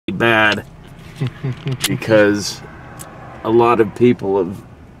bad because a lot of people have.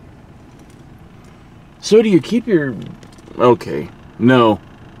 So do you keep your? Okay, no.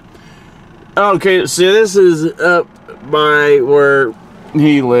 Okay, so this is up by where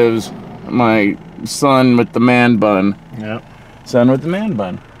he lives. My son with the man bun. Yep. Son with the man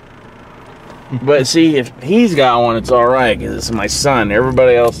bun. But see, if he's got one, it's all right because it's my son.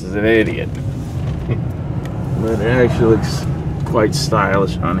 Everybody else is an idiot. But it actually looks quite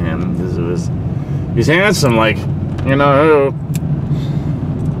stylish on him because he's handsome, like, you know.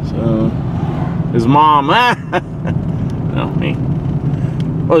 So his mom, no, me.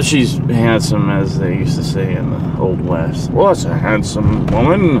 Well, she's handsome, as they used to say in the Old West. Well, that's a handsome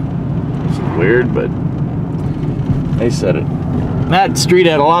woman. It's weird, but they said it. That street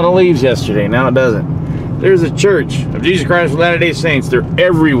had a lot of leaves yesterday. Now it doesn't. There's a church of Jesus Christ of Latter-day Saints. They're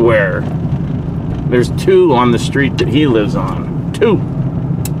everywhere. There's 2 on the street that he lives on. 2.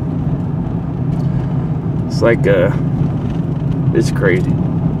 It's like it's crazy.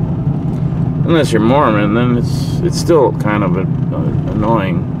 Unless you're Mormon, then it's still kind of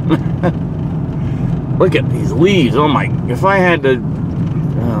annoying. Look at these leaves. Oh my! If I had to,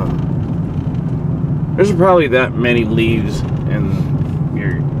 there's probably that many leaves in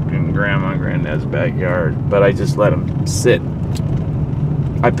Grandma and Granddad's backyard, but I just let them sit.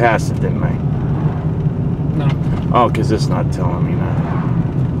 I passed it, didn't I? No. Oh, because it's not telling me that.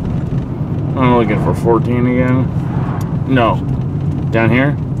 I'm looking for 14 again. No. Down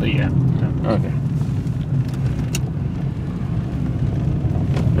here? Yeah. Okay.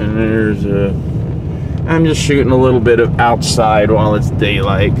 And there's I'm just shooting a little bit of outside while it's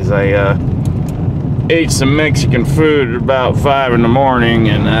daylight because I ate some Mexican food at about 5 in the morning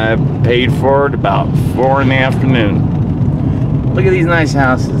and I paid for it about 4 in the afternoon. Look at these nice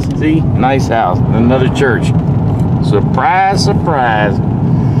houses. See? Nice house. Another church. Surprise, surprise.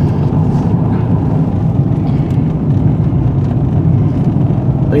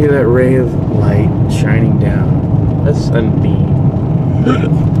 Look at that ray of light shining down. A sunbeam.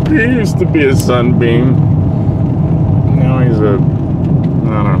 He used to be a sunbeam. Now he's I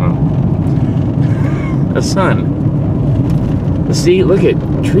don't know. A sun. See, look at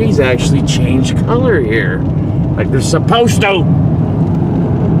trees actually change color here. Like they're supposed to.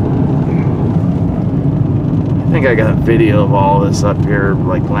 I think I got a video of all this up here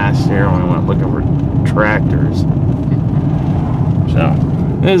like last year when I went looking for tractors. So,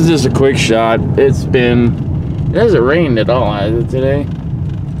 this is just a quick shot. It hasn't rained at all, has it, today?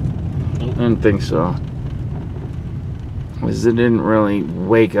 I didn't think so. Because it didn't really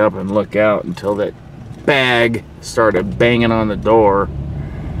wake up and look out until that bag started banging on the door.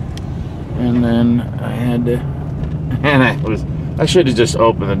 And then I had to, and I should have just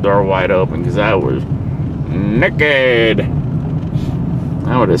opened the door wide open because I was naked.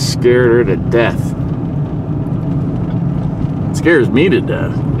 I would have scared her to death. It scares me to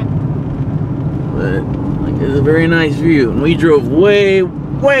death. But like, it's a very nice view. And we drove way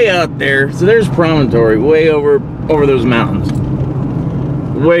out there. So there's promontory way over those mountains.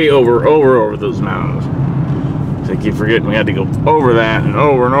 Way over those mountains. So I keep forgetting we had to go over that and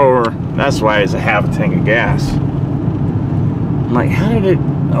over and over. That's why it's a half a tank of gas. I'm like, how did it?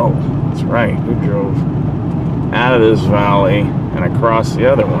 Oh, that's right. We drove out of this valley and across the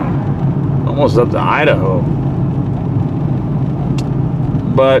other one. Almost up to Idaho.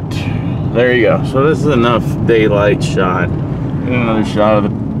 But there you go. So this is enough daylight shot. And another shot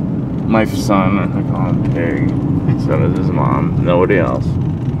of my son. I call him Pig. So does his mom. Nobody else.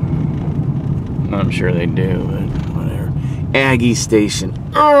 I'm sure they do, but whatever. Aggie Station.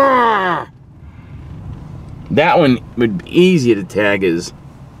 Arrgh! That one would be easy to tag as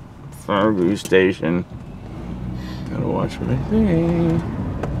Fargo Station. Gotta watch what I say.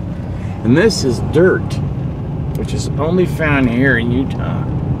 And this is dirt, which is only found here in Utah.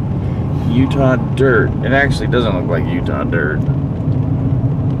 Utah dirt. It actually doesn't look like Utah dirt.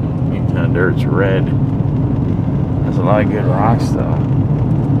 Utah dirt's red. There's a lot of good rocks though.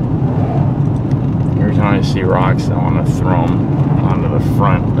 Every time I see rocks, I want to throw them onto the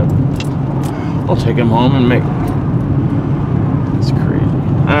front. I'll take them home and make. It's crazy.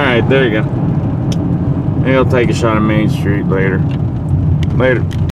 Alright, there you go. Maybe I'll take a shot of Main Street later. Later.